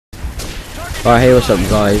Alright, hey, what's up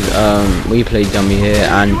guys? We play Dummy here,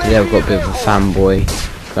 and today I've got a bit of a fanboy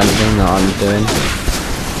kind of thing that I'm doing.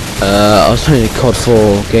 I was playing a COD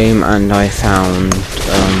 4 game and I found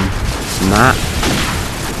Matt.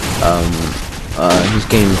 His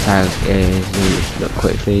game tag is, let me just look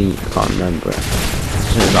quickly, I can't remember it.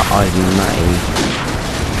 It's like llVlatty.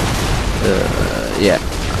 Yeah,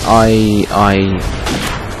 it's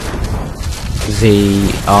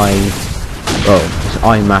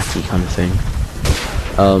llVlatty kind of thing.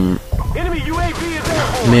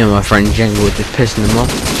 Me and my friend Jenga were just pissing him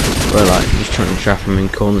off. We're like just trying to trap him in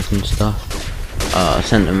corners and stuff. I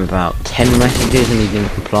sent him about 10 messages and he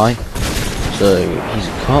didn't reply. So he's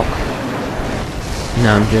a cock.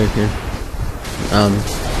 No, I'm joking.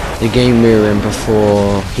 The game we were in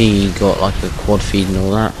before he got like a quad feed and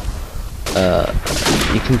all that.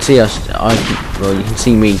 You can see us. You can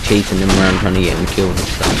see me chasing him around trying to get him killed and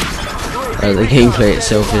stuff. The gameplay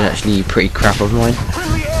itself is actually pretty crap of mine.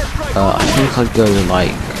 I think I'd go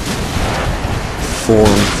like 4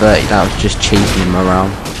 and 30. That was just chasing him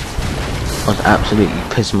around. I was absolutely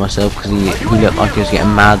pissing myself because he looked like he was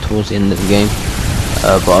getting mad towards the end of the game.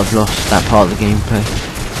 But I've lost that part of the gameplay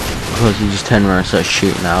because he just turned around and started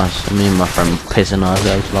shooting at us. And me and my friend were pissing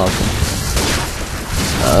ourselves laughing.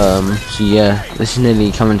 So yeah, this is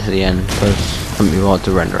nearly coming to the end because it can be hard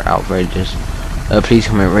to render it outrageous. Please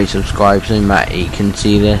comment, rate, subscribe so Matty can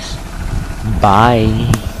see this. Bye.